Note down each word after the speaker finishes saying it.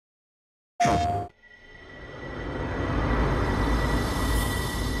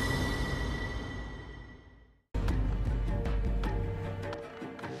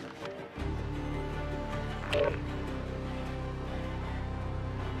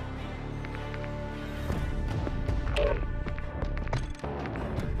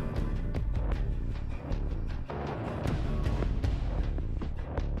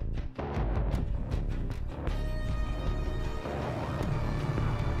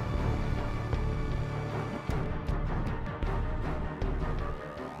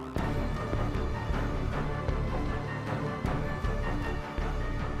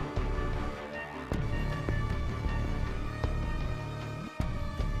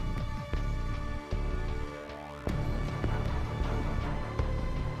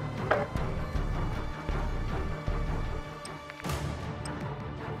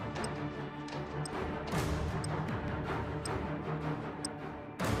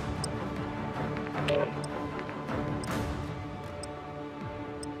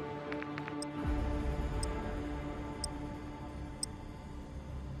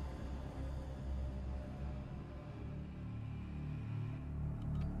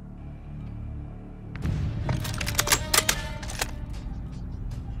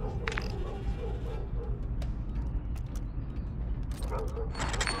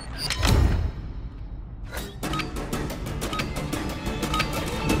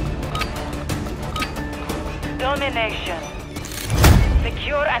Domination.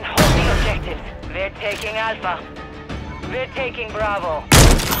 Secure and hold the objectives. We're taking Alpha. We're taking Bravo.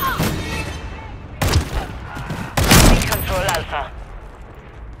 We control Alpha.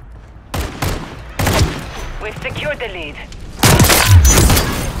 We've secured the lead.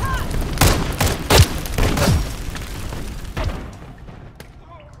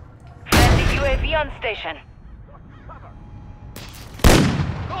 Friendly UAV on station.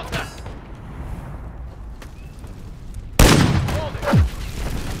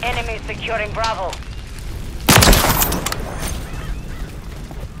 Enemy securing Bravo.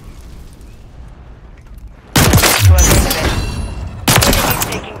 Enemy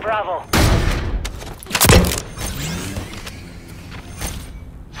taking Bravo.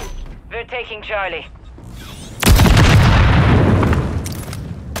 We're taking Charlie.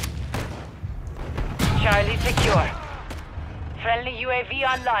 Charlie secure. Friendly UAV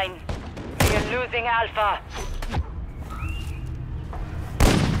online. We're losing Alpha.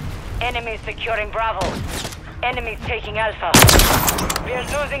 Enemies securing Bravo. Enemies taking Alpha. We're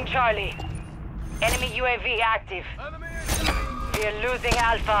losing Charlie. Enemy UAV active. We're losing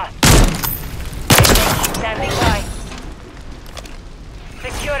Alpha. Keep standing by.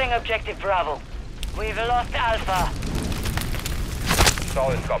 Securing objective Bravo. We've lost Alpha.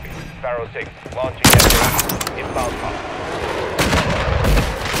 Solid copy. Sparrow 6, launching FAE. Inbound call.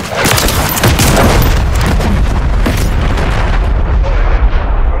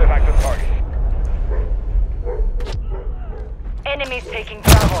 Enemies taking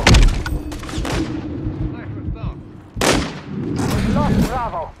Bravo. Lost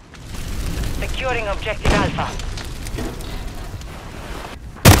Bravo. Securing objective Alpha.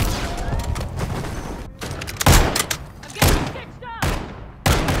 I'm getting stitched up.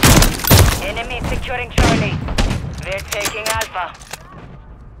 Enemy securing Charlie. They're taking Alpha.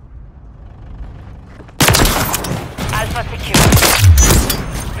 Alpha secure.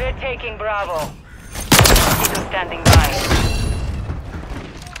 We're taking Bravo. Still standing by.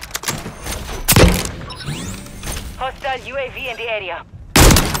 Hostile UAV in the area.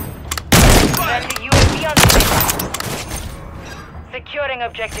 Friendly UAV on station. Securing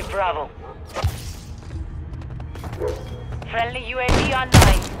objective Bravo. Friendly UAV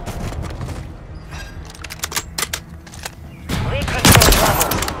online. We control Bravo.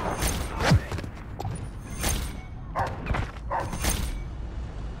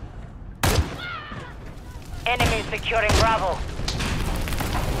 Enemy securing Bravo.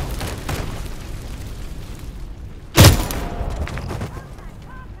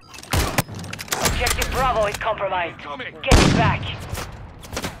 Objective Bravo is compromised. Get it back.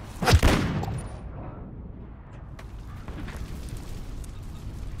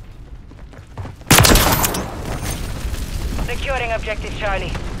 Securing objective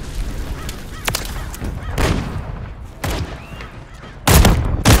Charlie.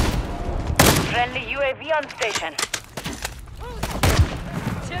 Friendly UAV on station.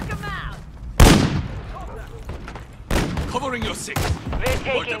 Check him out. Covering your six. We're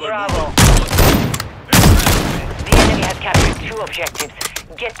taking Bravo. The enemy has captured 2 objectives.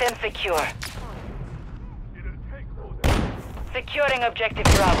 Get them secure. Securing objective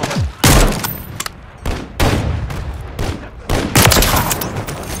Bravo.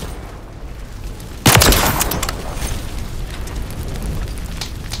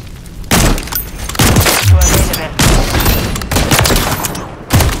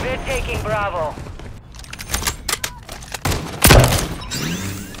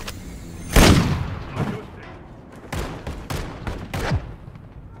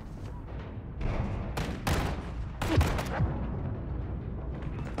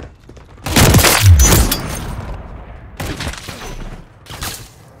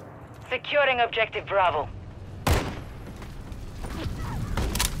 Securing objective Bravo.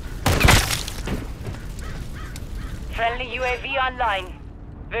 Friendly UAV online.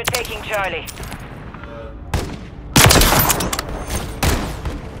 We're taking Charlie.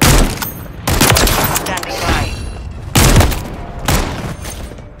 Standing by.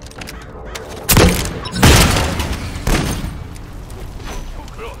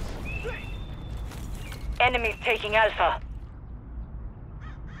 Enemies taking Alpha.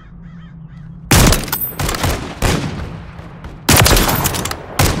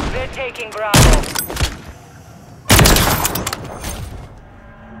 We're taking Bravo.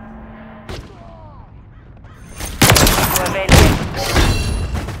 We're available.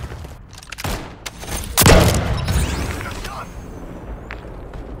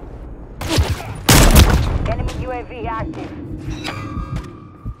 Enemy UAV active.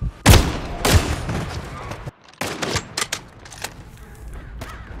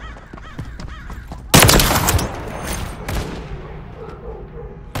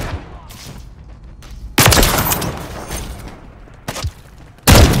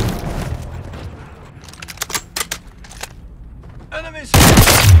 Enemies!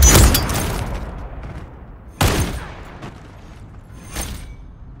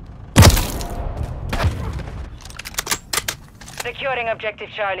 Securing objective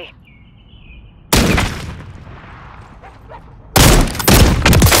Charlie.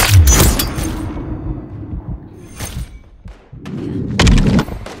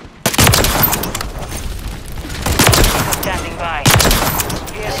 Standing by.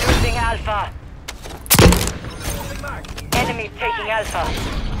 We are losing Alpha. Enemies taking Alpha.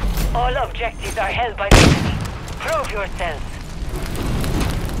 All objectives are held by the enemy. Prove yourselves.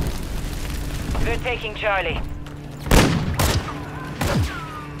 We're taking Charlie.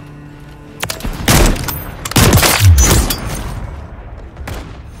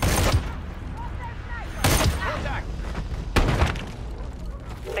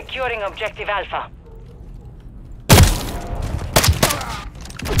 Securing objective Alpha.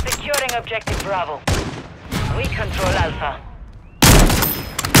 Securing objective Bravo. We control Alpha.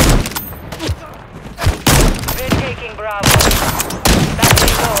 We're taking Bravo. That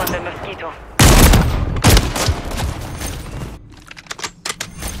will go on the Mosquito.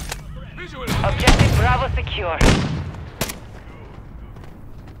 Visual. Objective Bravo secure.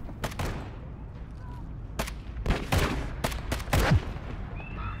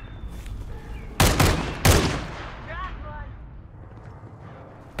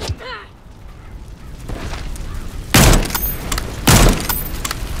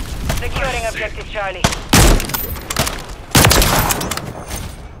 Securing objective Charlie.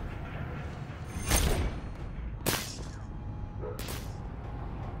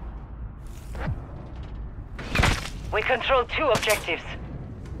 We control 2 objectives.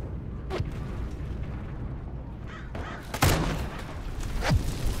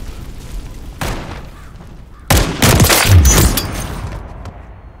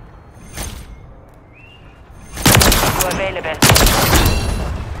 Available.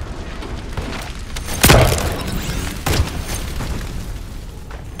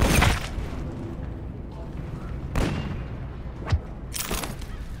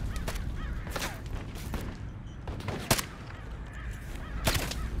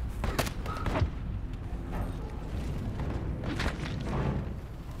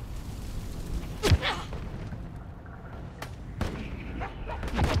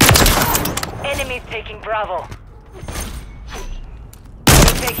 Enemies taking Bravo.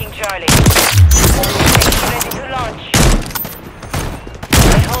 We're taking Charlie. Ready to launch.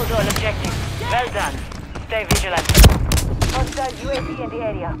 I hold all objectives. Well done. Stay vigilant. Hostile UAV in the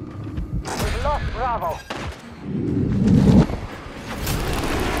area. We've lost Bravo.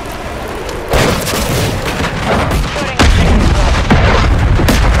 Securing objective Bravo.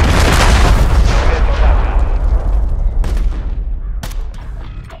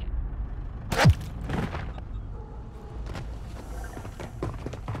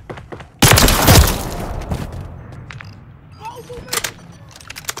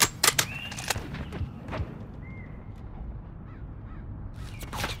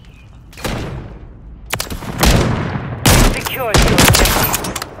 Secured your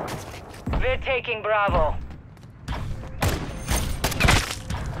objective. We're taking Bravo.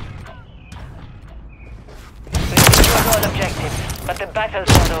 We secured all objectives, but the battle's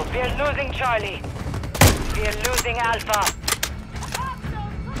not over. We're losing Charlie. We're losing Alpha.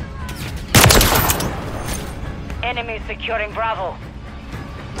 Enemy securing Bravo.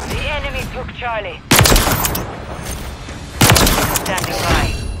 The enemy took Charlie. Standing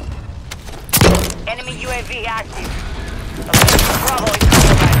by. Enemy UAV active. Objective Bravo is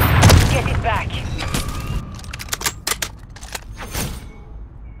compromised. Get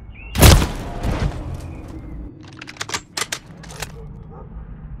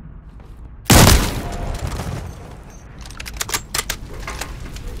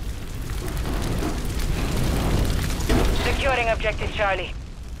objective Charlie.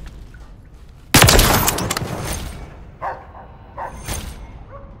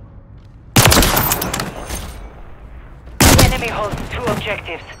 The enemy holds 2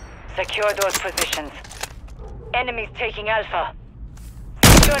 objectives. Secure those positions. Enemies taking Alpha.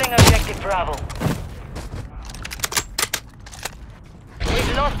 Securing objective Bravo.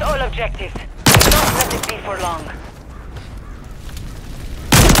 We've lost all objectives. Do not let it be for long.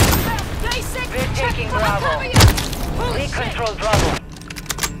 We're taking Bravo. We control Bravo.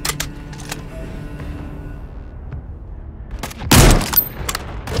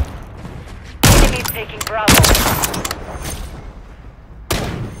 Enemies taking Bravo.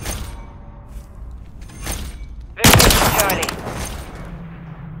 We're taking Charlie.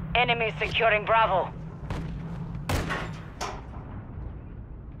 Enemies securing Bravo.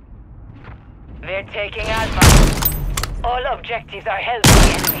 We're taking Alpha. All objectives are held by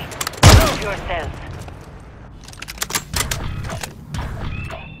the enemy. Prove yourselves.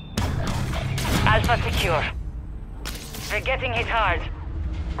 Alpha secure. We're getting hit hard.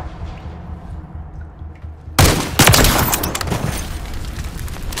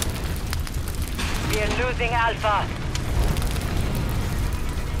 We're losing Alpha.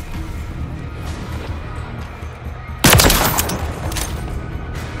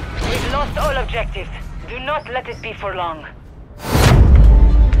 We've lost all objectives. Do not let it be for long.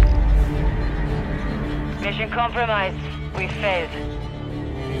 Mission compromised. We failed.